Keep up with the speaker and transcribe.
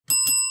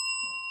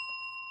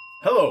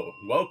Hello,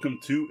 welcome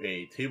to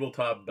a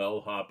Tabletop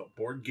Bellhop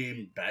board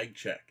game bag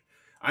check.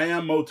 I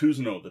am Mo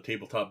Tuzano, the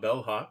Tabletop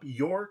Bellhop,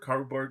 your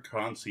cardboard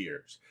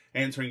concierge,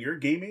 answering your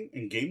gaming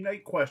and game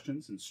night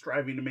questions and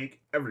striving to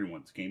make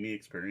everyone's gaming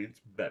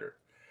experience better.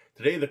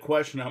 Today the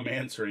question I'm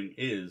answering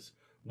is,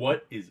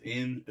 what is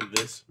in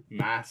this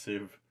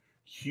massive,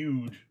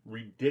 huge,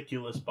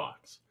 ridiculous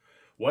box?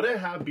 What I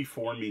have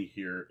before me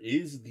here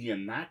is the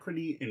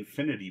Anachrony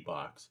Infinity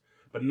box,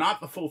 but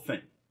not the full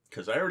thing,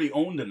 because I already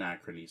owned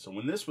Anachrony. So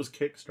when this was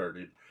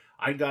Kickstarted,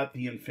 I got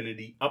the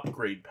Infinity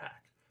Upgrade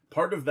Pack.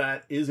 Part of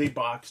that is a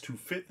box to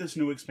fit this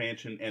new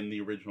expansion and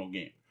the original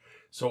game.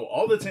 So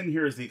all that's in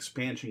here is the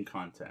expansion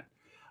content.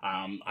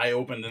 I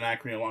opened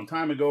Anachrony a long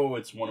time ago.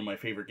 It's one of my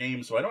favorite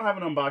games, so I don't have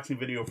an unboxing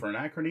video for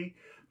Anachrony,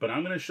 but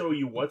I'm going to show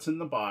you what's in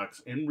the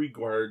box in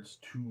regards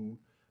to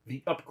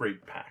the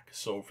Upgrade Pack.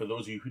 So for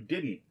those of you who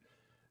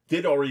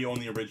did already own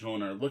the original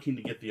and are looking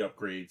to get the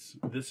upgrades,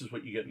 this is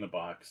what you get in the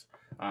box.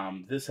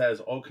 This has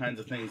all kinds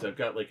of things. I've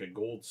got like a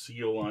gold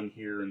seal on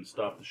here and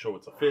stuff to show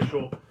it's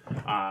official.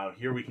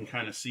 Here we can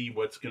kind of see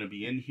what's going to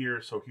be in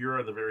here. So here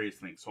are the various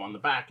things. So on the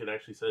back, it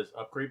actually says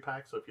Upgrade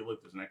Pack. So if you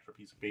look, there's an extra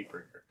piece of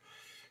paper here.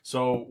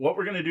 So what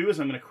we're going to do is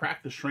I'm going to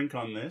crack the shrink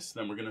on this.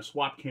 Then we're going to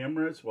swap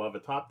cameras. We'll have a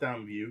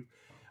top-down view.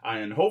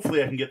 And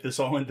hopefully I can get this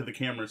all into the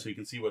camera so you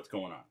can see what's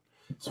going on.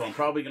 So I'm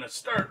probably going to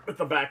start with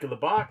the back of the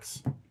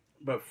box.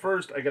 But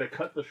first, I got to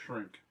cut the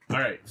shrink. All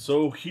right,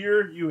 so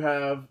here you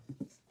have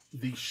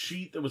the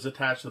sheet that was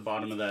attached to the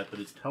bottom of that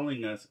is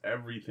telling us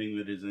everything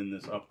that is in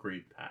this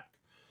upgrade pack.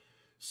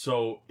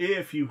 So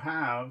if you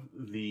have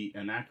the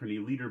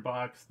Anachrony leader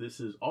box, this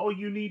is all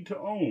you need to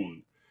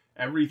own.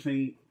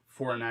 Everything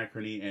for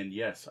Anachrony, and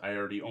yes, I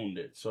already owned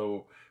it.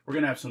 So we're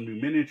going to have some new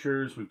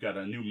miniatures. We've got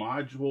a new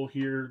module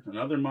here,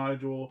 another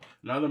module,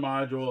 another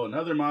module,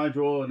 another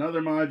module,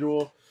 another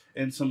module,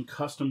 and some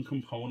custom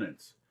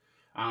components.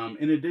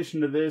 In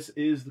addition to this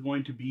is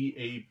going to be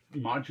a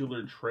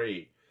modular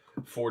tray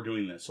for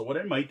doing this. So what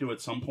I might do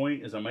at some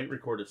point is I might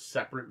record a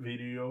separate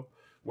video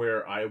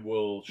where I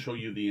will show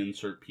you the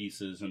insert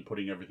pieces and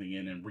putting everything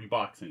in and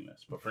reboxing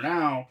this. But for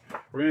now,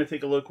 we're going to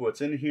take a look what's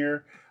in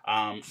here.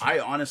 I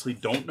honestly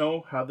don't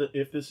know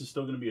if this is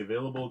still going to be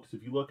available, because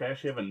if you look, I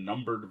actually have a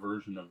numbered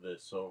version of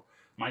this. So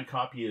my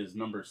copy is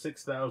number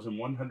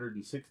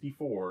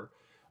 6164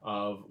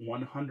 of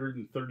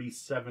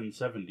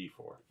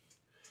 13774.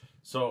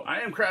 So I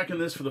am cracking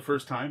this for the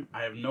first time.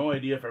 I have no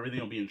idea if everything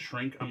will be in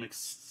shrink. I'm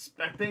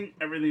expecting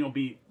everything will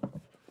be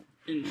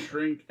in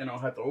shrink and I'll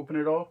have to open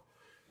it all.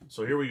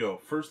 So here we go.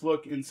 First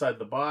look inside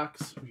the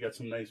box. We got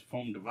some nice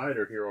foam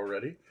divider here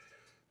already.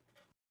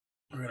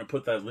 We're going to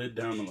put that lid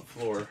down on the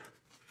floor.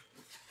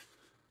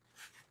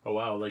 Oh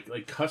wow,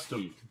 like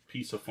custom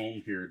piece of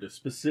foam here to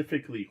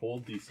specifically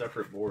hold these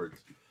separate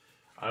boards.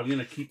 I'm going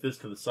to keep this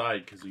to the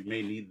side because we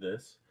may need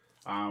this.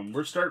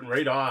 We're starting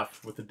right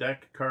off with the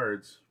deck of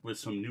cards with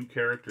some new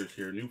characters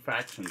here, new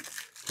faction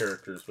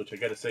characters, which I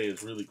gotta say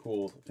is really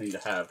cool thing to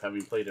have,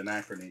 having played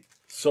Anachrony.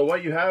 So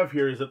what you have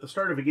here is at the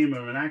start of a game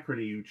of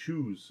Anachrony, you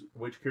choose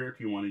which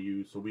character you want to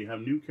use. So we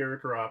have new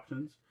character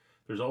options.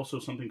 There's also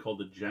something called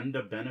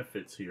agenda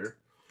benefits here.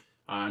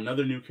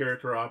 Another new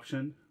character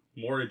option,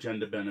 more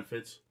agenda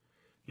benefits,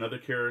 another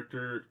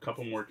character, a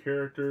couple more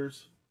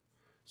characters.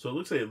 So it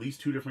looks like at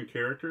least 2 different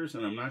characters,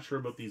 and I'm not sure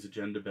about these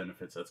agenda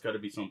benefits. That's got to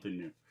be something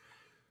new.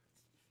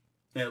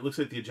 And it looks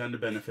like the agenda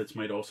benefits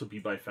might also be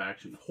by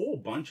faction. A whole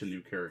bunch of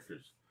new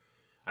characters.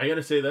 I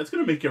gotta say, that's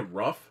gonna make it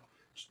rough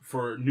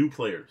for new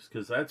players,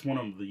 because that's one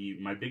of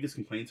my biggest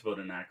complaints about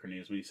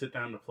Anachrony is when you sit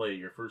down to play,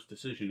 your first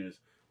decision is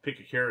pick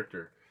a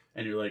character,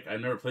 and you're like,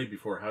 I've never played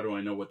before, how do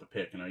I know what to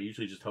pick? And I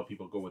usually just tell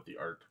people go with the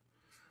art.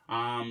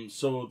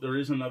 So there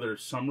is another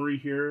summary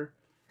here.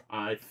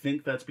 I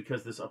think that's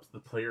because this ups the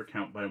player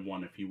count by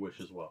 1 if you wish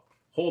as well.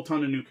 Whole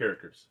ton of new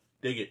characters.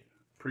 Dig it.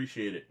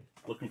 Appreciate it.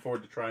 Looking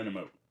forward to trying them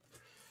out.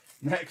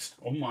 Next,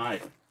 oh my,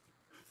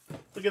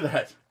 look at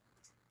that.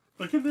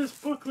 Look at this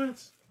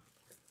booklet.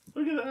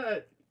 Look at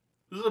that.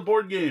 This is a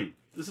board game.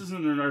 This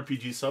isn't an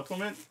RPG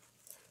supplement.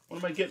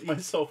 What am I getting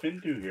myself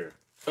into here?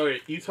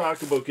 Okay, you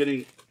talk about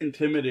getting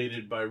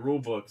intimidated by rule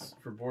books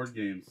for board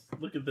games.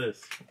 Look at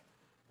this.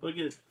 Look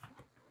at,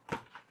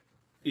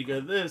 you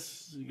got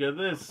this, you got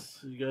this,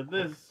 you got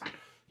this,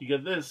 you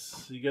got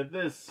this, you got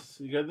this,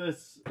 you got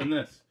this, and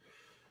this.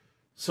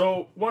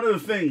 So one of the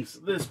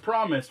things this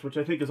promised, which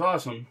I think is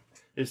awesome,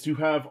 is to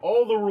have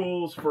all the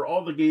rules for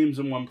all the games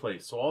in one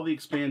place. So all the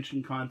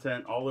expansion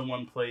content all in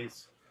one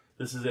place.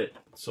 This is it.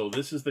 So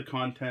this is the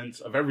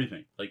contents of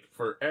everything. Like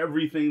for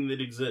everything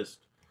that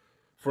exists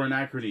for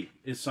Anachrony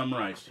is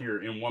summarized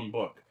here in one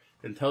book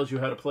and tells you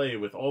how to play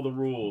with all the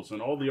rules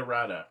and all the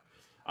errata.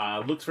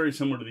 Looks very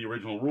similar to the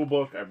original rule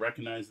book. I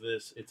recognize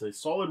this. It's a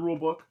solid rule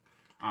book.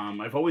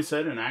 I've always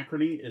said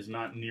Anachrony is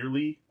not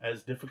nearly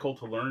as difficult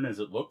to learn as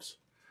it looks.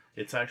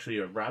 It's actually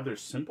a rather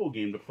simple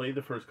game to play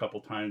the first couple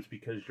times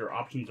because your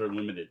options are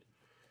limited.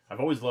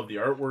 I've always loved the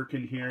artwork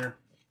in here.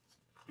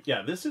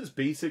 Yeah, this is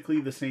basically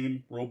the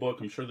same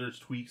rulebook. I'm sure there's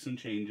tweaks and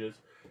changes,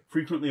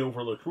 frequently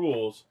overlooked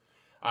rules.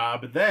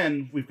 But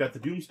then we've got the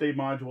Doomsday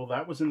module.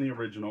 That was in the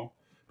original.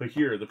 But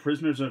here, the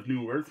Prisoners of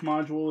New Earth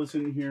module is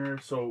in here.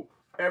 So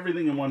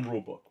everything in one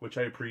rulebook, which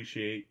I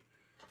appreciate.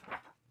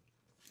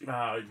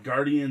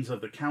 Guardians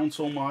of the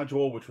Council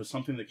module, which was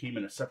something that came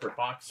in a separate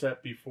box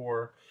set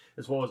before,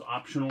 as well as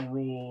optional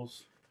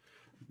rules.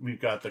 We've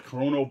got the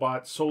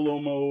Chronobot solo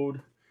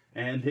mode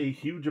and a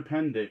huge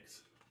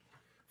appendix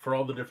for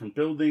all the different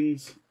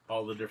buildings,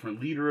 all the different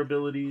leader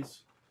abilities,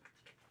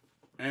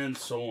 and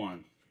so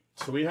on.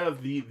 So we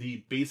have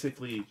the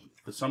basically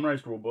the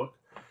summarized rulebook.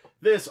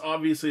 This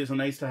obviously is a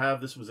nice to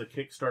have. This was a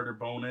Kickstarter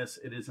bonus.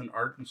 It is an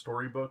art and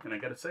storybook, and I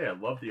gotta say I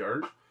love the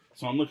art.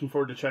 So I'm looking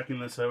forward to checking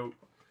this out.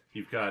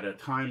 You've got a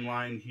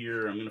timeline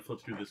here. I'm gonna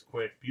flip through this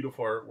quick.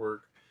 Beautiful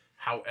artwork.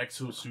 How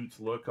exosuits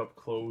look up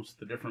close.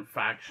 The different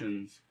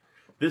factions.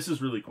 This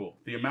is really cool.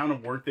 The amount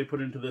of work they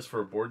put into this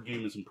for a board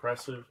game is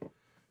impressive.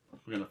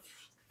 We're gonna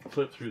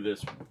flip through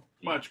this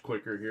much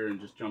quicker here and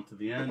just jump to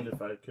the end.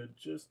 If I could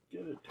just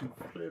get it to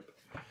flip.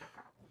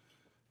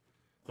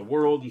 The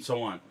world and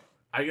so on.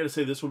 I gotta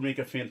say, this would make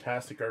a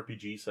fantastic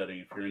RPG setting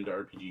if you're into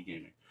RPG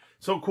gaming.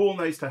 So cool,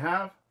 nice to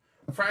have.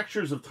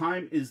 Fractures of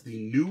Time is the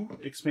new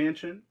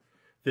expansion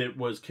that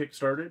was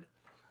kickstarted.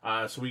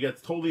 So we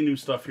got totally new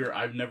stuff here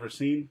I've never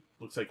seen.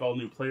 Looks like all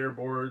new player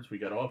boards. We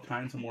got all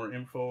kinds of more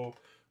info,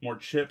 more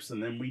chips,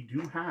 and then we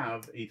do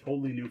have a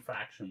totally new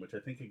faction, which I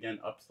think again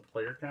ups the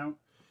player count.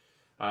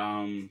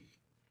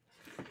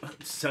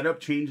 Setup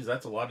changes.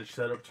 That's a lot of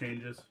setup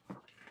changes.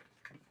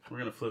 We're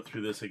going to flip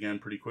through this again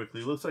pretty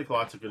quickly. Looks like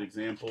lots of good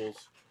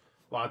examples.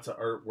 Lots of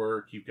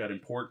artwork. You've got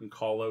important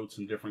callouts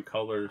in different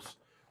colors.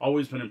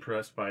 Always been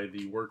impressed by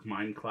the work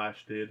Mind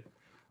Clash did.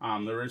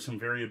 There is some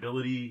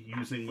variability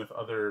using with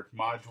other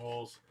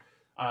modules.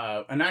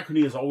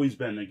 Anachrony has always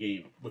been a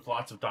game with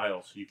lots of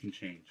dials you can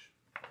change.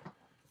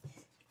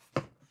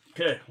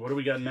 Okay, what do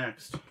we got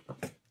next?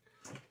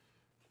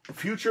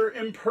 Future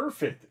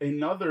Imperfect,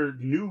 another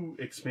new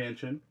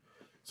expansion.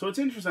 So it's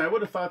interesting. I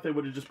would have thought they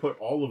would have just put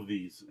all of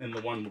these in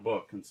the one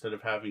book instead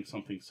of having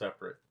something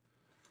separate.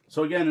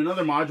 So again,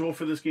 another module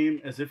for this game,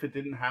 as if it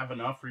didn't have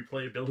enough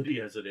replayability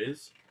as it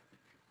is.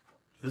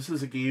 This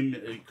is a game,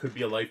 it could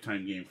be a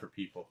lifetime game for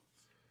people.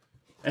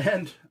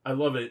 And I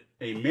love it,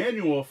 a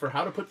manual for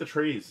how to put the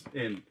trays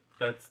in.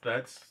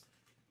 That's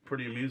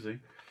pretty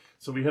amusing.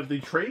 So we have the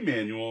tray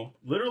manual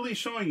literally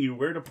showing you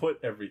where to put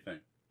everything.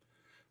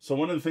 So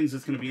one of the things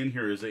that's going to be in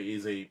here is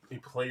a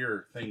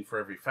player thing for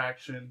every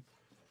faction.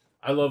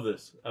 I love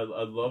this. I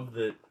love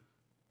that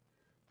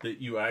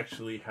you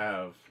actually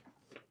have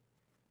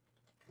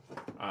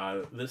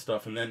this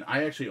stuff. And then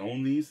I actually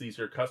own these. These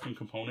are custom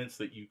components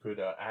that you could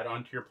add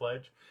on to your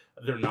pledge.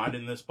 They're not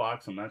in this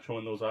box. I'm not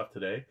showing those off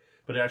today.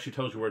 But it actually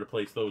tells you where to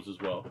place those as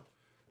well.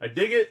 I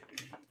dig it.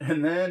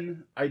 And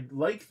then I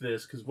like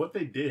this because what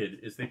they did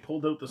is they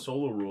pulled out the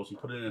solo rules and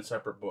put it in a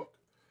separate book.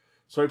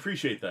 So I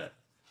appreciate that.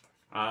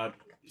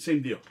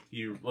 Same deal.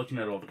 You're looking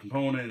at all the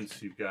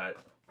components. You've got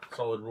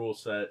solid rule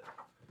set,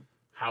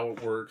 how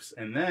it works,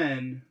 and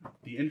then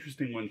the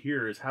interesting one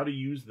here is how to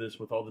use this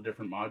with all the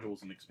different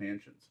modules and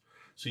expansions.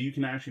 So you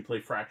can actually play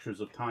Fractures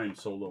of Time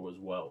solo as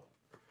well.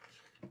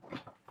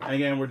 And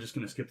again, we're just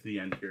going to skip to the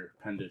end here.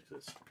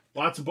 Appendixes.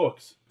 Lots of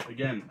books.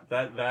 Again,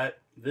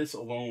 this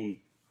alone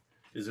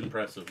is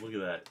impressive. Look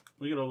at that.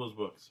 Look at all those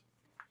books.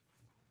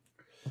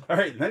 All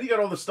right, then you got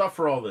all the stuff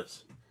for all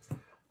this.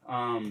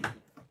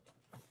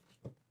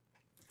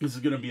 This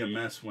is going to be a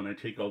mess when I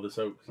take all this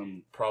out because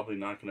I'm probably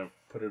not going to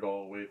put it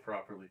all away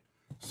properly.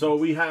 So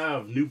we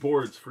have new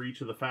boards for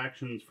each of the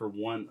factions for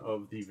one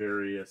of the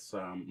various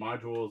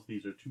modules.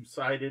 These are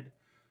two-sided.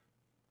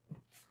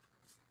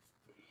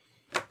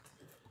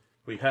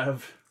 We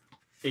have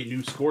a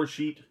new score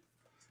sheet,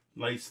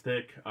 nice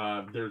thick.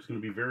 There's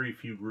going to be very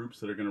few groups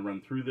that are going to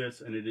run through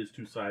this, and it is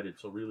two-sided,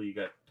 so really you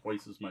got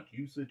twice as much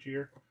usage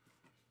here.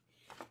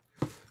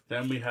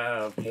 Then we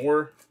have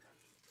more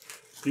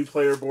new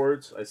player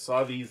boards. I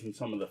saw these in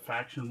some of the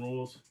faction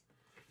rules.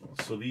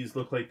 So these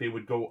look like they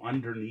would go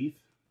underneath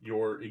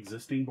your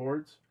existing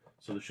boards.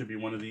 So there should be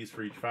one of these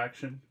for each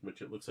faction,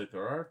 which it looks like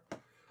there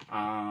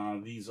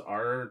are. These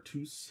are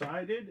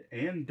two-sided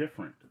and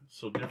different.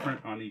 So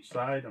different on each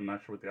side. I'm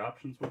not sure what the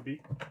options would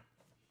be.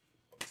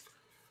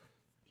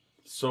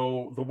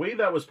 So the way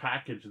that was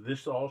packaged,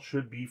 this all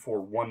should be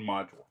for one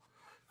module.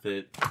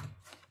 That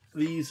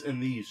these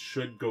and these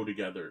should go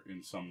together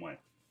in some way.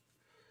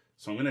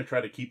 So I'm going to try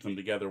to keep them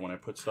together when I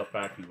put stuff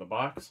back into the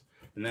box.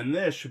 And then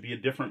this should be a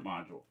different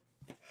module.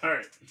 All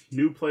right,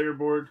 new player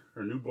board,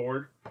 or new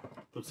board.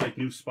 Looks like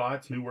new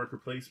spots, new worker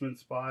placement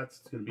spots.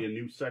 It's going to be a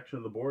new section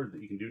of the board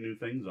that you can do new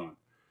things on.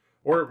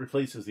 Or it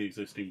replaces the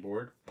existing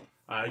board.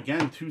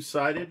 Again,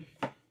 two-sided.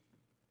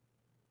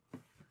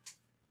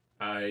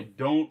 I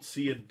don't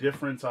see a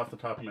difference off the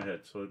top of my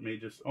head. So it may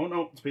just... Oh,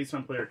 no, it's based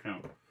on player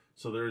count.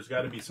 So there's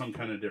got to be some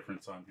kind of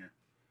difference on here.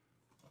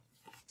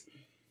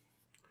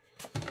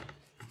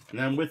 And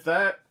then with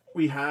that,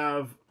 we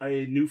have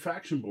a new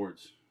faction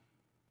boards.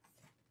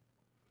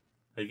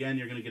 Again,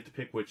 you're going to get to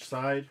pick which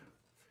side.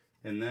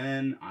 And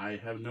then I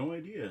have no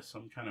idea,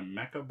 some kind of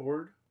mecha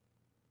board.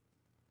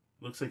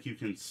 Looks like you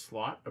can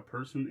slot a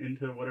person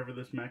into whatever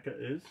this mecha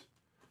is.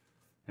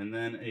 And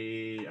then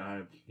I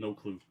have no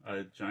clue,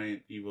 a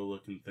giant evil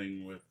looking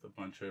thing with a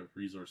bunch of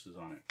resources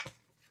on it.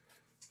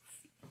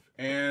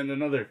 And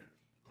another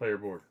player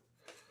board.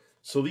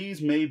 So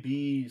these may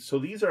be,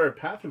 these are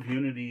Path of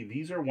Unity.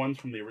 These are ones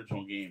from the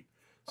original game.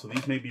 So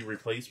these may be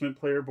replacement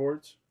player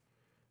boards.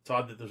 It's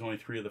odd that there's only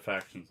 3 of the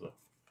factions though.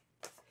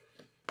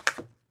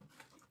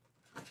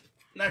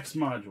 Next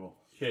module.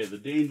 Okay, the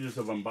dangers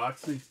of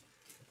unboxing.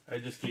 I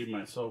just gave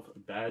myself a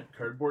bad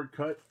cardboard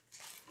cut.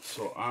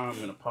 So I'm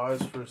going to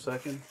pause for a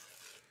second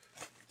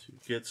to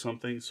get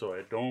something so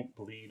I don't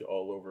bleed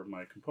all over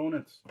my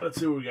components. Let's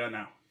see what we got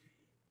now.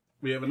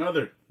 We have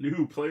another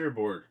new player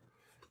board.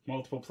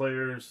 Multiple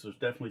players. There's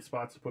definitely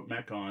spots to put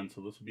mech on,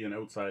 so this will be an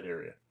outside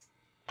area.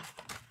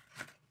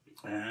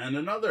 And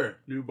another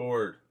new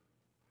board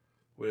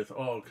with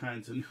all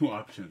kinds of new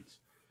options.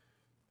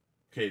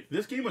 Okay,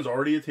 this game was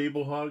already a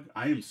table hog.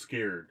 I am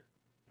scared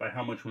by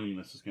how much room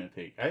this is going to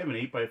take. I have an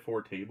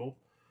 8x4 table.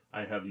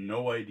 I have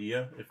no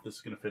idea if this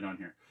is going to fit on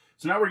here.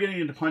 So now we're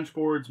getting into punch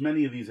boards.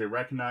 Many of these I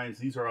recognize.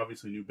 These are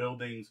obviously new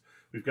buildings.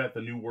 We've got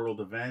the new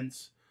world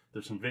events.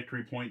 There's some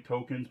victory point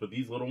tokens, but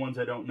these little ones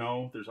I don't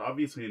know. There's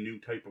obviously a new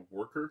type of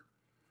worker.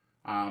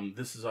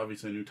 This is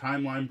obviously a new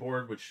timeline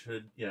board, which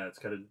should, yeah, it's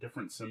got a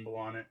different symbol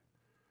on it.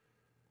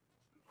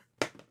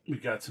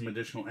 We've got some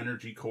additional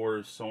energy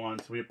cores, so on.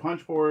 So we have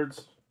punch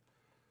boards.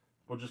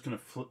 We're just going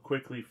to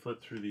quickly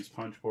flip through these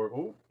punch boards.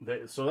 Oh,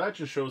 so that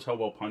just shows how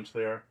well punched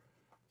they are.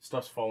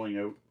 Stuff's falling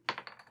out.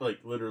 Like,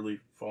 literally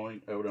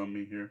falling out on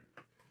me here.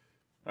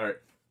 Alright.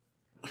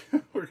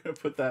 We're going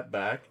to put that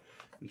back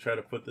and try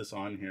to put this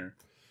on here.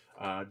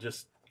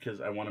 Just because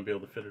I want to be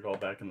able to fit it all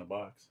back in the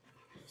box.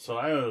 So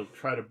I'll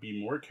try to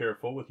be more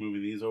careful with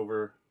moving these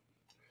over.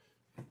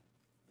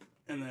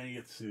 And then you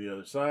get to see the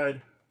other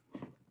side.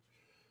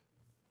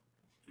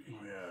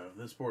 We have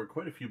this board,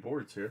 quite a few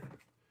boards here.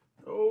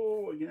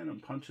 Oh, again, I'm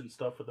punching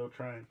stuff without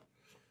trying.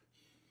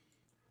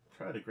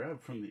 Try to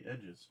grab from the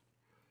edges.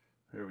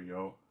 There we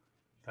go.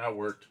 That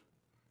worked.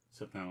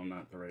 Except now I'm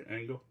not at the right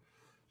angle.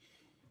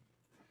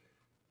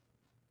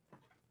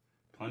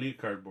 Plenty of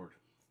cardboard.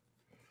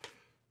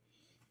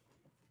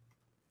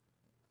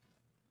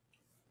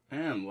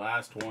 And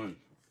last one.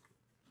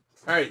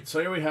 Alright, so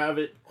here we have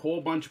it.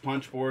 Whole bunch of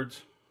punch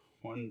boards.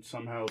 One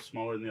somehow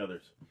smaller than the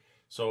others.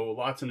 So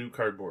lots of new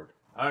cardboard.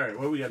 Alright,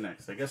 what do we got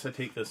next? I guess I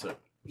take this out.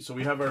 So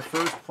we have our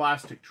first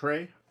plastic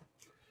tray.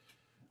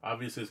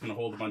 Obviously it's going to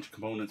hold a bunch of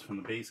components from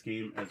the base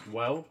game as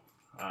well.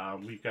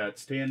 We've got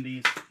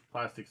standees,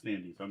 plastic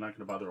standees. I'm not going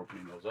to bother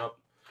opening those up.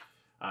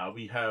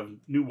 We have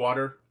new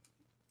water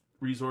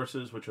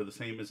resources, which are the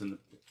same as in the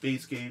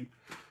base game.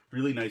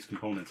 Really nice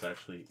components,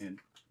 actually, in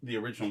the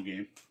original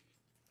game.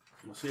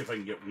 We'll see if I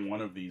can get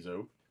one of these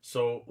out.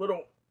 So,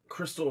 little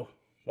crystal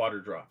water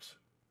drops.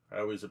 I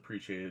always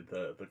appreciated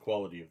the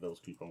quality of those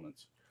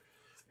components.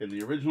 In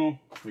the original,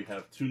 we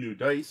have 2 new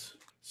dice.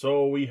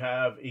 So we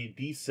have a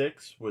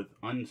D6 with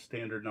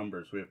unstandard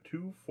numbers. We have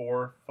 2,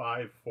 4,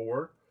 5,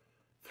 4,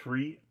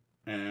 3,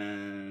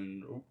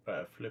 and... oh,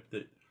 I flipped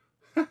it.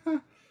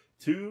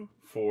 2,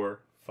 4,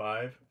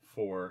 5,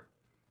 4,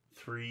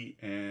 3,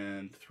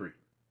 and 3.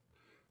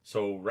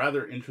 So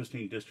rather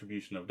interesting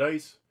distribution of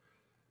dice.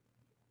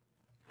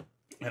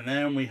 And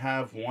then we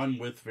have one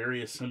with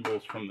various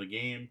symbols from the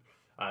game.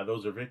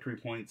 Those are victory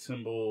point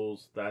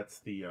symbols. That's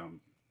the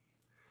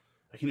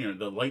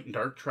the light and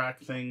dark track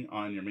thing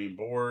on your main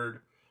board.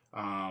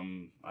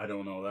 I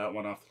don't know that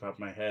one off the top of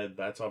my head.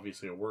 That's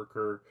obviously a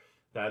worker.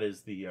 That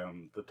is the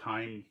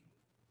time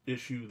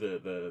issue,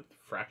 the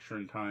fracture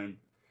in time.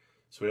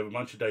 So we have a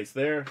bunch of dice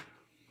there.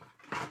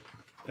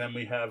 Then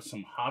we have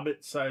some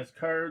Hobbit-sized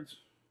cards.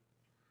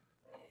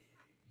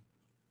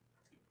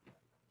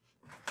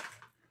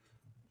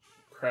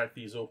 Crack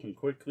these open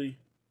quickly.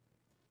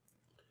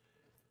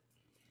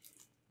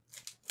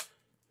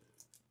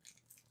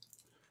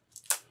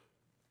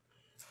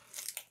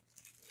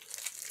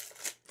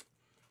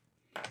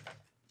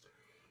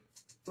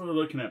 We're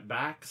looking at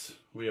backs.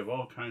 We have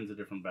all kinds of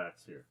different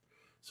backs here.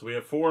 So we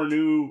have 4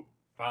 new,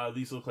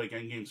 these look like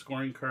endgame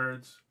scoring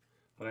cards.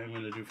 What I'm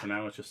going to do for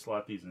now is just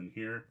slot these in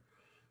here.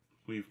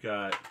 We've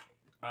got,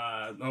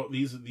 no,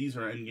 these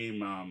are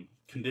endgame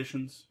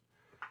conditions.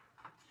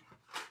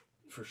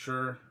 For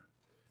sure.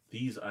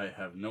 These I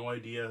have no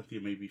idea. They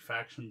may be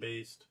faction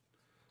based.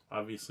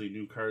 Obviously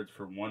new cards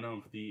for one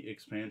of the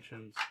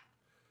expansions.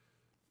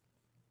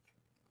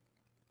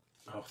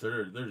 Oh,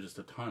 there's just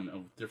a ton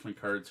of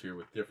different cards here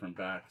with different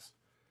backs.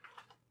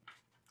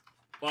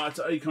 Lots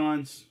of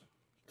icons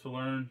to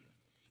learn.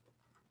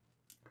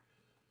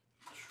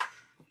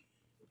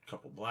 A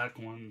couple black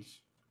ones.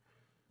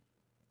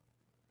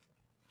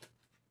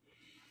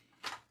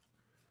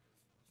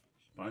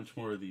 Bunch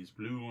more of these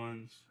blue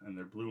ones, and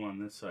they're blue on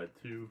this side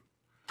too.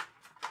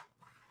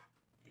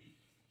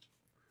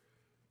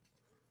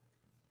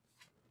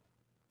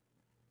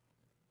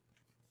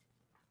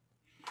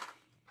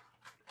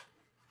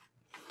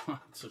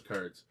 Lots of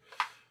cards.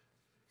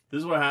 This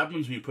is what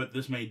happens when you put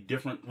this many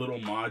different little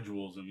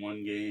modules in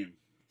one game.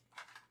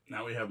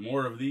 Now we have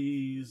more of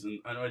these, and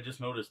I know I just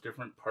noticed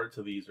different parts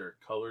of these are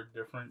colored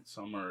different.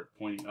 Some are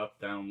pointing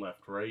up, down,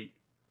 left, right.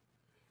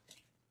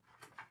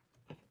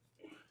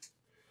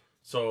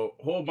 So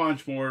a whole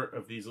bunch more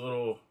of these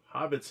little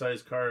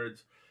Hobbit-sized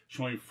cards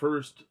showing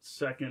first,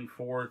 second,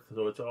 fourth.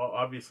 So it's all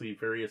obviously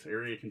various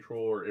area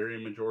control or area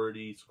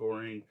majority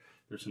scoring.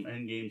 There's some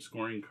endgame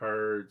scoring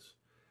cards.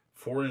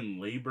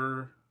 Foreign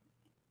labor.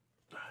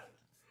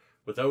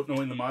 Without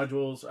knowing the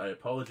modules, I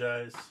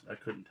apologize. I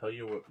couldn't tell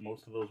you what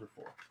most of those are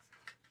for.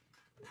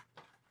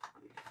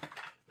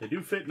 They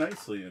do fit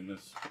nicely in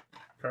this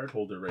card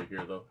holder right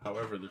here, though,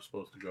 however they're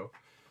supposed to go.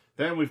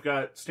 Then we've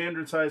got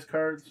standard size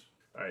cards.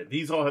 All right,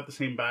 these all have the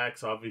same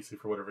backs, obviously,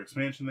 for whatever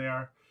expansion they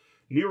are.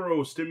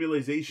 Neuro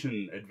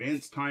Stimulation,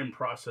 Advanced Time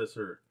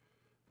Processor,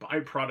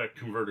 Byproduct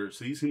Converter.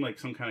 So these seem like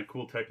some kind of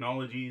cool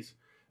technologies.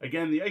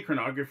 Again, the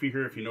iconography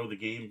here, if you know the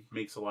game,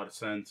 makes a lot of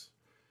sense.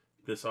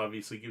 This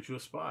obviously gives you a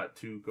spot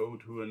to go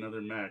to another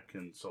mech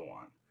and so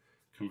on.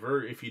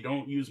 Convert, if you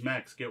don't use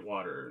mechs, get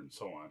water and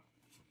so on.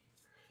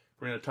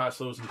 We're going to toss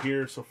those in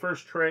here. So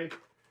first tray,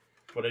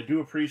 what I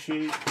do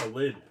appreciate, a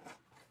lid.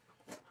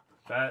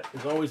 That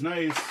is always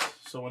nice.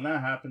 So when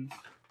that happens,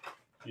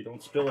 you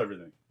don't spill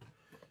everything.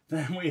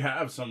 Then we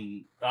have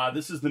some,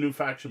 this is the new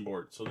faction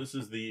board. So this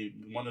is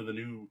one of the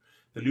new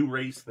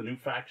race, the new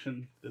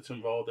faction that's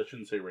involved. I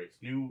shouldn't say race,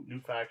 new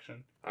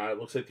faction. It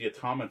looks like the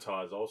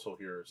Automata is also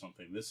here or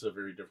something. This is a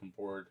very different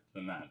board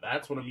than that.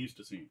 That's what I'm used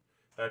to seeing.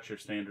 That's your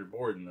standard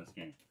board in this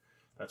game.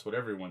 That's what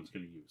everyone's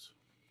going to use.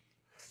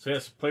 So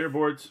yes, player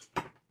boards.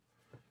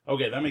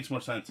 Okay, that makes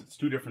more sense. It's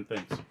two different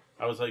things.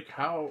 I was like,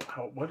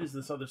 what is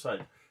this other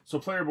side? So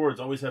player boards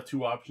always have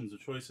two options of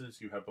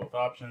choices. You have both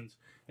options.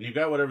 And you've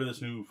got whatever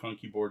this new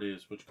funky board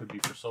is, which could be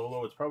for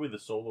solo. It's probably the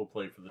solo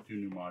play for the two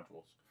new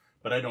modules.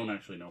 But I don't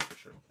actually know for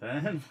sure.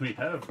 Then we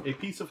have a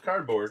piece of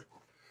cardboard.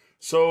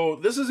 So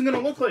this isn't going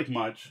to look like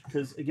much,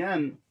 because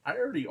again, I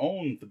already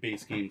own the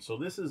base game. So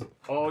this is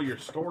all your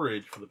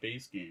storage for the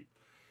base game.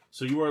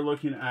 So you are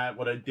looking at,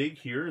 what I dig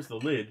here is the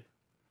lid.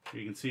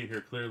 You can see it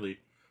here clearly.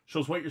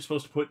 Shows what you're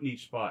supposed to put in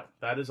each spot.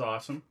 That is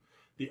awesome.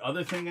 The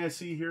other thing I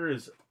see here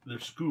is they're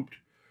scooped.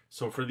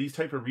 So for these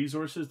type of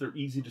resources, they're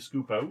easy to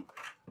scoop out.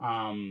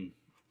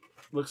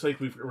 Looks like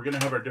we're going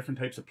to have our different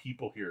types of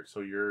people here. So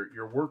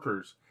your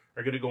workers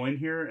are going to go in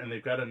here, and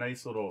they've got a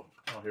nice little,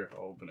 oh, here,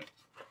 I'll open it.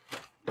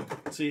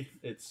 See,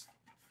 it's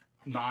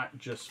not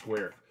just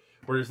square.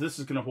 Whereas this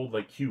is going to hold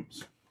like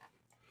cubes.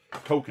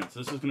 Tokens.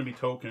 This is going to be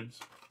tokens.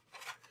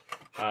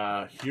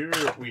 Here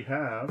we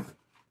have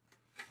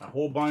a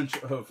whole bunch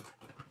of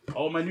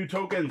all my new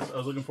tokens. I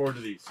was looking forward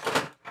to these.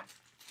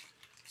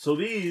 So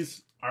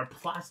these are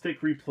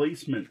plastic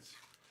replacements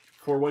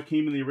for what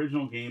came in the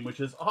original game, which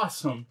is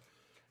awesome.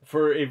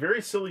 For a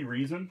very silly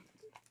reason,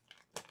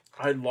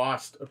 I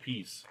lost a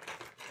piece.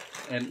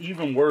 And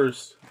even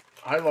worse,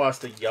 I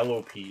lost a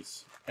yellow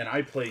piece, and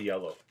I play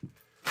yellow.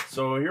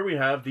 So here we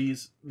have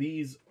these.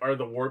 These are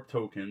the warp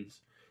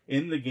tokens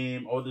in the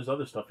game. Oh, there's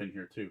other stuff in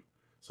here too.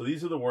 So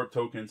these are the warp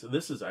tokens.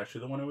 This is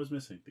actually the one I was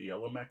missing, the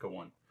yellow mecha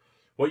one.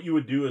 What you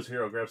would do is,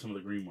 here, I'll grab some of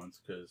the green ones,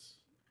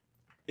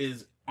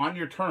 is on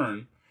your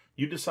turn,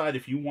 you decide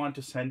if you want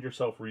to send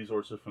yourself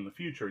resources from the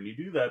future. And you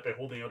do that by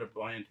holding out a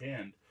blind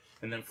hand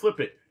and then flip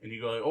it. And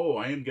you go, oh,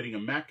 I am getting a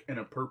mech and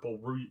a purple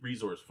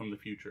resource from the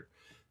future.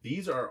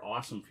 These are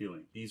awesome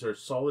feeling. These are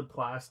solid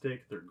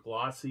plastic. They're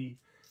glossy.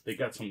 They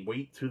got some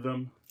weight to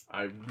them.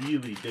 I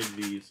really dig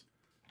these.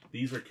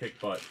 These are kick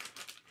butt.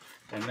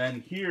 And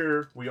then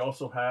here we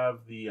also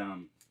have the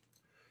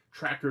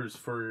trackers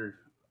for,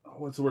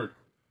 what's the word?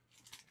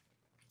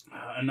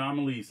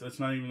 Anomalies.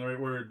 That's not even the right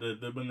word.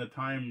 When the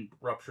time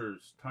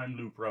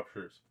loop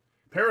ruptures.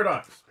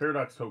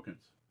 Paradox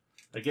tokens.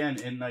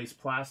 Again, in nice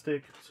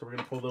plastic. So we're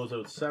going to pull those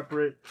out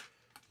separate.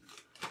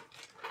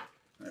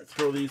 All right,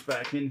 throw these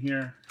back in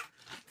here.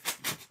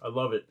 I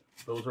love it.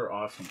 Those are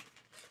awesome.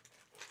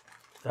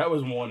 That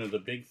was one of the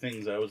big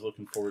things I was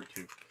looking forward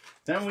to.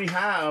 Then we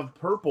have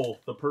purple.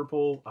 The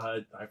purple,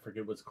 I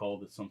forget what it's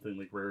called. It's something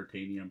like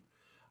raritanium.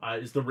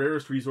 Is the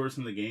rarest resource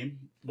in the game.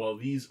 Well,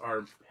 these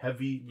are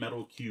heavy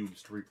metal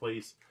cubes to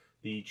replace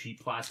the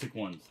cheap plastic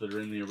ones that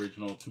are in the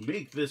original to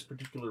make this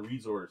particular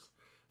resource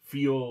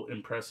feel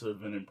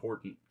impressive and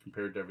important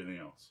compared to everything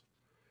else.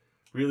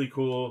 Really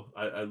cool.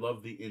 I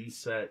love the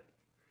inset.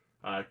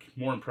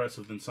 More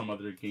impressive than some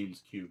other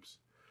games' cubes.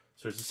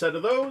 So there's a set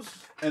of those.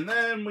 And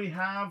then we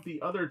have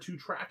the other two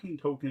tracking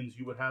tokens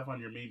you would have on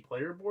your main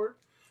player board.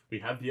 We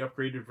have the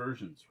upgraded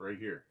versions right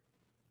here.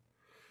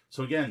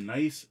 So again,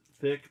 nice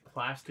thick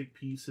plastic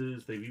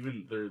pieces.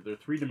 They're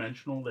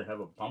three-dimensional. They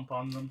have a bump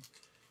on them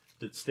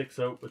that sticks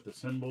out with the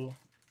symbol.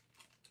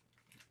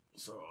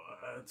 So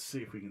let's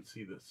see if we can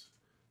see this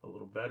a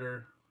little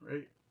better.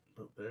 Right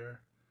about there.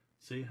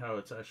 See how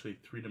it's actually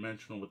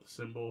three-dimensional with the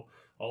symbol,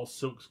 all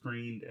silk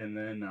screened and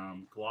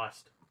then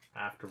glossed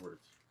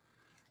afterwards.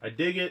 I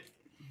dig it.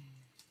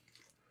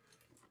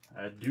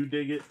 I do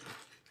dig it.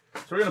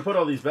 So we're going to put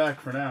all these back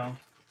for now.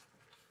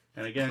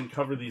 And again,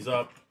 cover these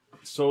up.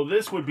 So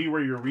this would be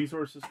where your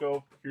resources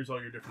go. Here's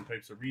all your different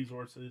types of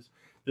resources.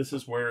 This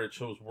is where it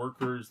shows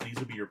workers. These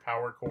would be your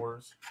power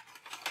cores.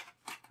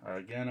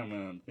 Again, I'm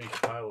going to make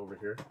a pile over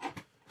here.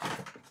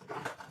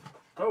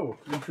 Oh,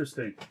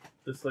 interesting.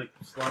 This like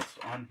slots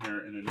on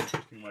here in an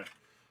interesting way.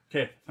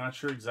 Okay, not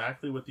sure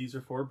exactly what these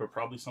are for, but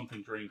probably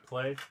something during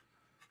play.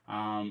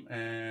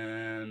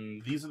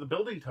 And these are the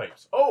building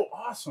types. Oh,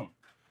 awesome.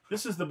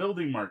 This is the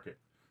building market.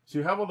 So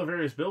you have all the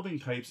various building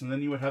types, and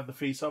then you would have the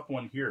face-up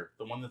one here,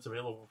 the one that's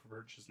available for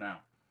purchase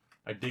now.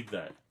 I dig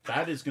that.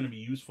 That is going to be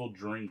useful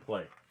during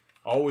play.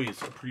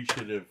 Always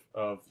appreciative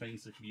of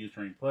things that can be used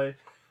during play.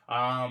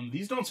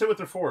 These don't say what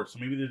they're for, so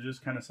maybe they're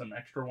just kind of some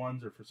extra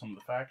ones or for some of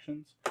the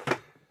factions.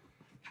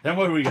 Then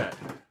what do we got?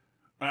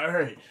 All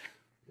right.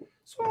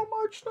 So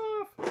much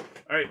stuff.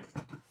 All right.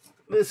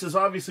 This is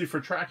obviously for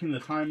tracking the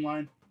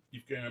timeline.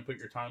 You're going to put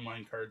your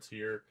timeline cards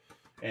here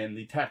and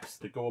the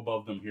text that go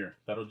above them here.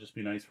 That'll just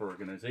be nice for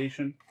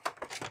organization.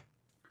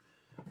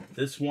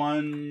 This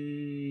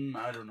one,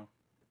 I don't know.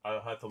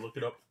 I'll have to look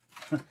it up.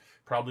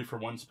 Probably for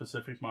one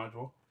specific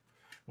module.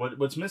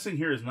 What's missing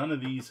here is none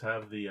of these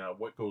have the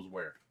what goes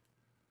where.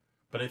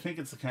 But I think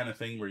it's the kind of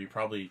thing where you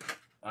probably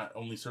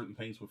only certain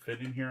things would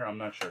fit in here. I'm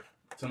not sure.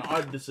 It's an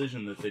odd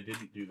decision that they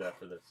didn't do that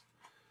for this.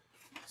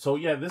 So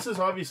yeah, this is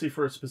obviously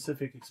for a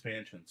specific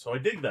expansion. So I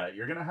dig that.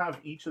 You're going to have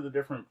each of the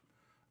different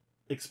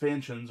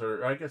expansions,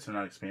 or I guess they're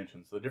not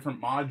expansions, the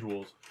different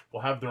modules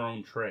will have their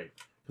own tray.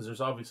 Because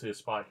there's obviously a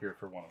spot here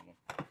for one of them.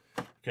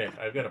 Okay,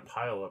 I've got a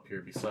pile up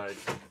here besides,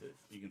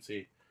 you can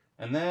see.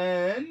 And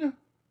then,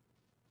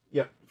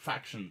 yep,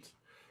 factions.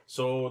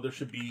 So there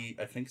should be,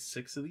 I think,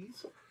 6 of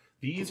these.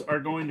 These are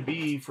going to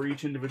be for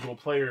each individual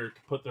player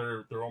to put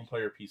their own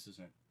player pieces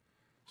in.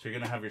 So you're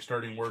going to have your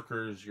starting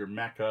workers, your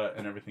mecha,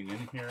 and everything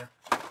in here.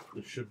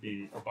 There should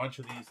be a bunch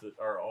of these that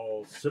are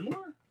all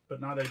similar,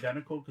 but not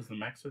identical because the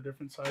mechs are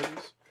different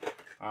sizes.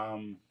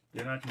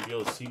 You're not going to be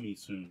able to see me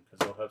soon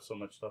because I'll have so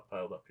much stuff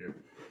piled up here.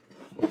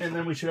 And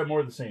then we should have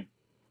more of the same.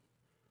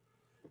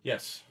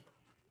 Yes.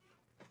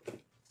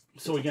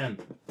 So again,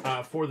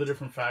 for the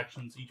different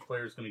factions, each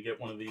player is going to get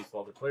one of these with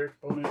all their player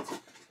components.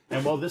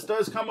 And while this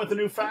does come with a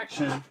new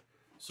faction,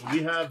 so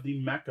we have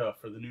the mecha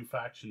for the new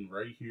faction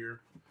right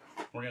here.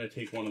 We're going to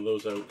take one of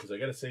those out because I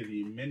got to say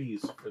the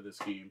minis for this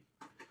game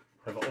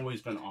have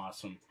always been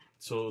awesome.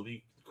 So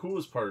the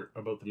coolest part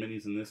about the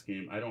minis in this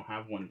game, I don't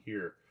have one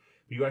here.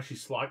 You actually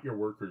slot your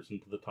workers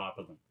into the top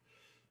of them.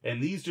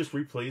 And these just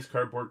replace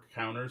cardboard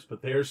counters,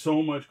 but they are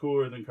so much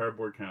cooler than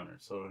cardboard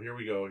counters. So here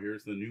we go.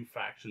 Here's the new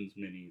factions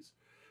minis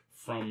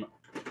from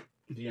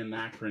the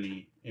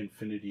Anachrony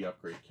Infinity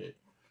Upgrade Kit.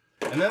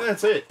 And then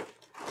that's it.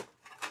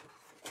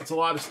 It's a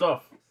lot of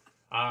stuff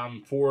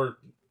for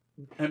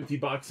empty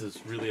boxes,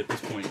 really, at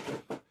this point.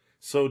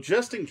 So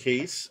just in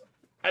case,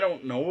 I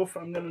don't know if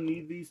I'm going to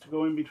need these to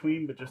go in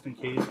between, but just in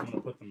case, I'm going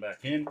to put them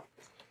back in.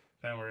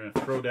 Then we're going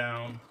to throw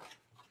down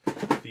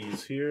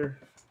these here.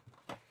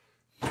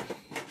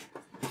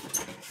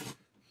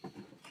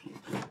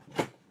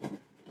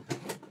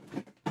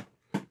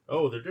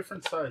 Oh, they're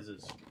different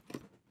sizes.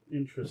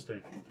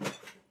 Interesting.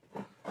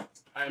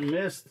 I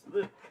missed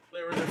that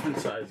they were different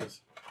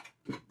sizes.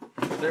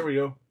 There we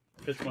go.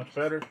 Fits much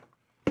better.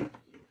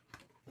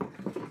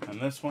 And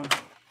this one.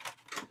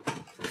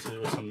 So there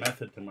was some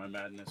method to my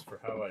madness for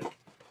how I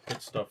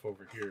put stuff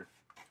over here.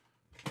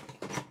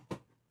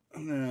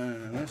 And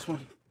then this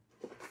one.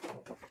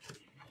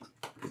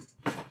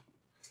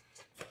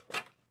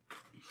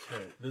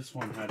 Okay, this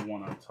one had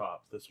one on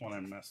top. This one I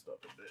messed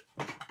up a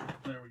bit.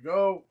 There we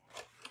go.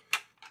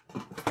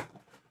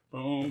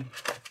 Boom.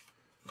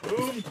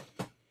 Boom.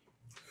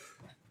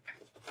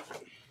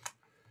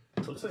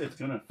 Looks like it's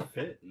gonna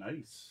fit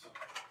nice.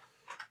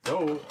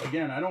 So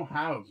again, I don't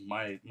have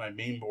my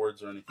main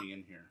boards or anything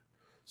in here.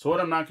 So what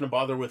I'm not gonna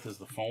bother with is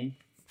the foam.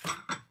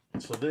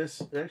 So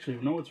this, actually,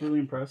 you know what's really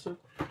impressive?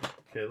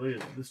 Okay,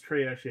 look at this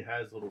tray actually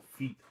has little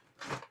feet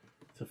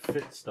to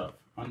fit stuff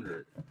under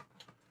it.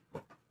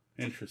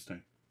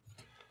 Interesting.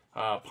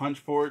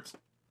 Punch boards.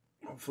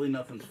 Hopefully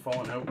nothing's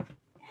falling out.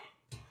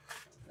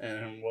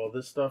 And well,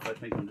 this stuff I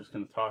think I'm just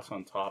going to toss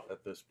on top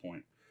at this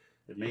point.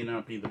 It may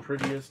not be the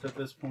prettiest at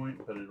this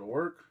point, but it'll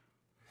work.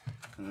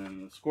 And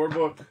then the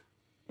scorebook.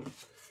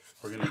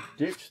 We're going to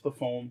ditch the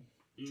foam.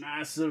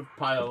 Massive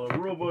pile of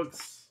rule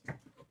books.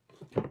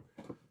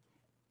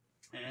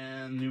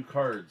 And new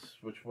cards,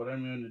 which what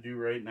I'm going to do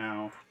right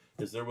now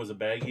is there was a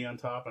baggie on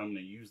top. I'm going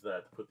to use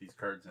that to put these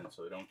cards in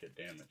so they don't get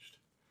damaged.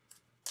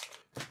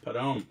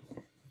 Pa-dum.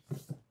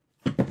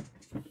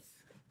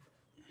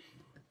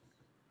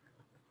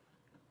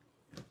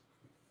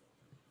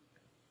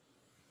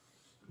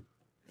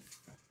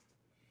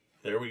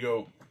 There we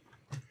go.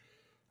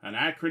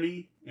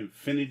 Anachrony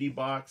Infinity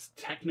Box,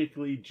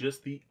 technically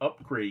just the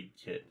upgrade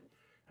kit.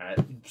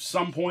 At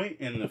some point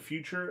in the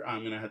future,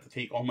 I'm going to have to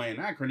take all my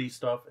Anachrony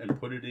stuff and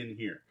put it in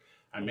here.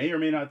 I may or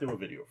may not do a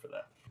video for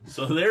that.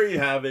 So there you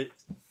have it.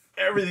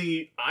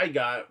 Everything I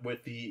got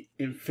with the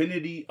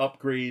Infinity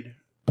Upgrade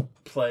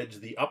Pledge,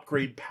 the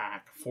upgrade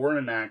pack for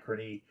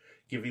Anachrony,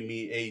 giving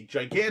me a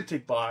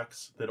gigantic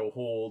box that'll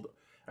hold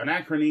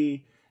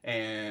Anachrony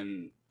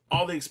and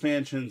all the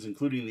expansions,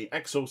 including the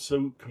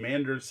Exosuit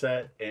Commander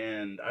set,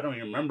 and I don't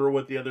even remember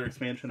what the other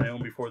expansion I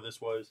owned before this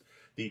was.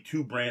 The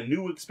 2 brand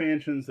new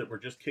expansions that were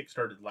just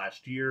kickstarted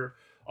last year,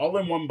 all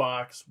in one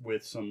box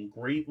with some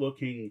great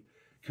looking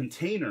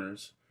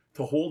containers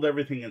to hold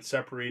everything and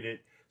separate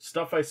it.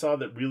 Stuff I saw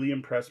that really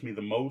impressed me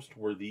the most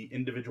were the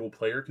individual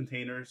player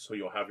containers, so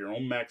you'll have your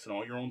own mechs and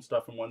all your own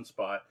stuff in one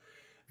spot.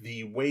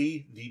 The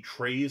way the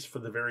trays for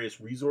the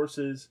various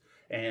resources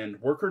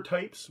and worker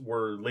types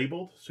were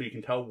labeled so you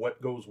can tell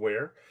what goes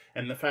where,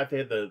 and the fact they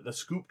had the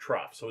scoop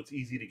trough so it's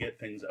easy to get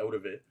things out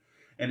of it.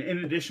 And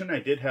in addition, I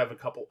did have a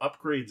couple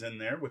upgrades in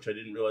there, which I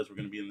didn't realize were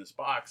going to be in this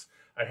box.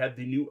 I had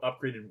the new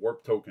upgraded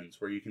warp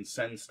tokens where you can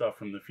send stuff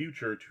from the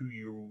future to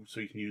you so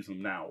you can use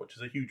them now, which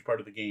is a huge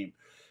part of the game.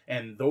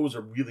 And those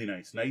are really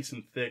nice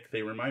and thick.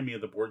 They remind me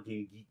of the board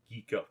game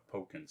Geek Up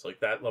tokens, like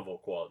that level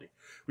of quality.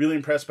 Really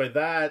impressed by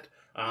that.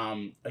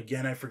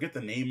 Again, I forget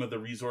the name of the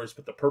resource,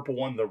 but the purple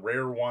one, the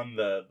rare one,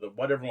 the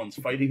what everyone's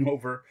fighting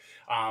over.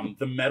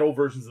 The metal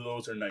versions of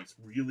those are nice,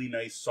 really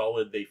nice,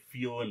 solid. They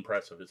feel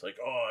impressive. It's like,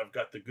 oh, I've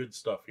got the good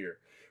stuff here.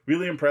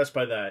 Really impressed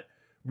by that.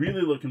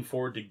 Really looking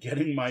forward to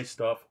getting my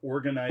stuff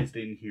organized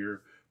in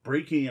here,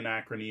 breaking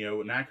Anachrony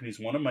out. Anachrony is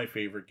one of my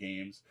favorite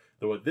games,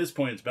 though at this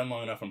point it's been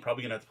long enough, I'm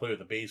probably going to have to play with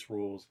the base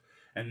rules,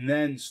 and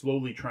then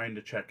slowly trying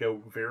to check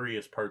out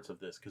various parts of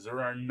this, because there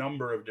are a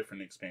number of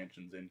different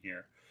expansions in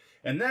here.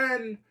 And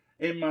then,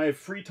 in my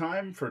free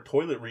time for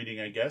toilet reading,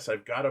 I guess,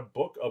 I've got a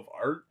book of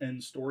art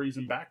and stories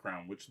and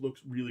background, which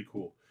looks really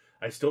cool.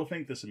 I still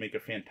think this would make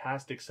a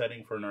fantastic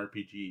setting for an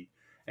RPG,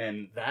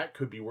 and that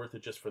could be worth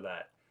it just for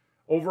that.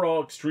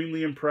 Overall,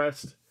 extremely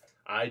impressed.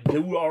 I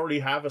do already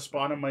have a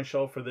spot on my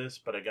shelf for this,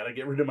 but I got to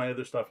get rid of my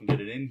other stuff and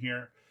get it in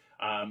here.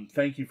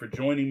 Thank you for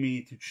joining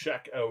me to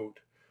check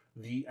out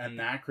the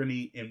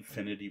Anachrony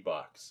Infinity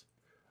Box.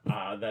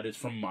 That is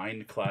from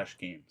Mind Clash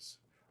Games.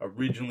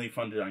 Originally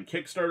funded on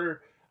Kickstarter.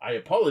 I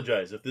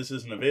apologize if this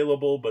isn't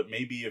available, but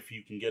maybe if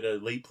you can get a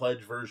late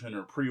pledge version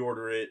or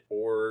pre-order it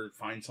or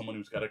find someone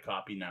who's got a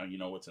copy now, you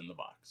know what's in the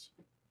box.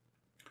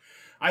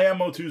 I am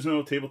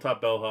Motuzo,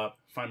 Tabletop Bellhop.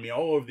 Find me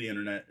all over the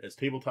internet as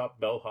Tabletop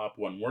Bellhop,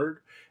 one word,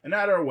 and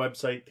at our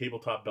website,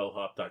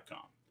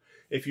 tabletopbellhop.com.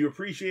 If you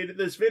appreciated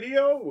this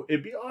video,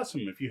 it'd be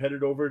awesome if you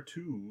headed over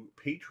to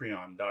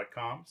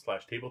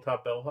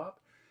patreon.com/tabletopbellhop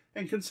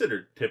and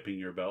considered tipping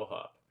your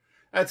bellhop.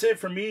 That's it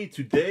for me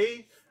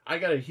today. I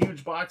got a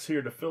huge box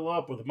here to fill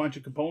up with a bunch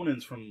of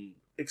components from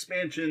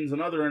expansions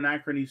and other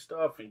Anachrony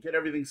stuff and get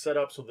everything set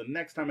up so the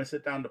next time I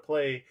sit down to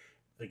play,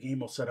 the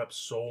game will set up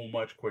so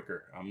much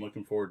quicker. I'm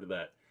looking forward to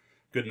that.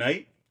 Good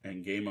night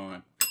and game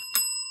on.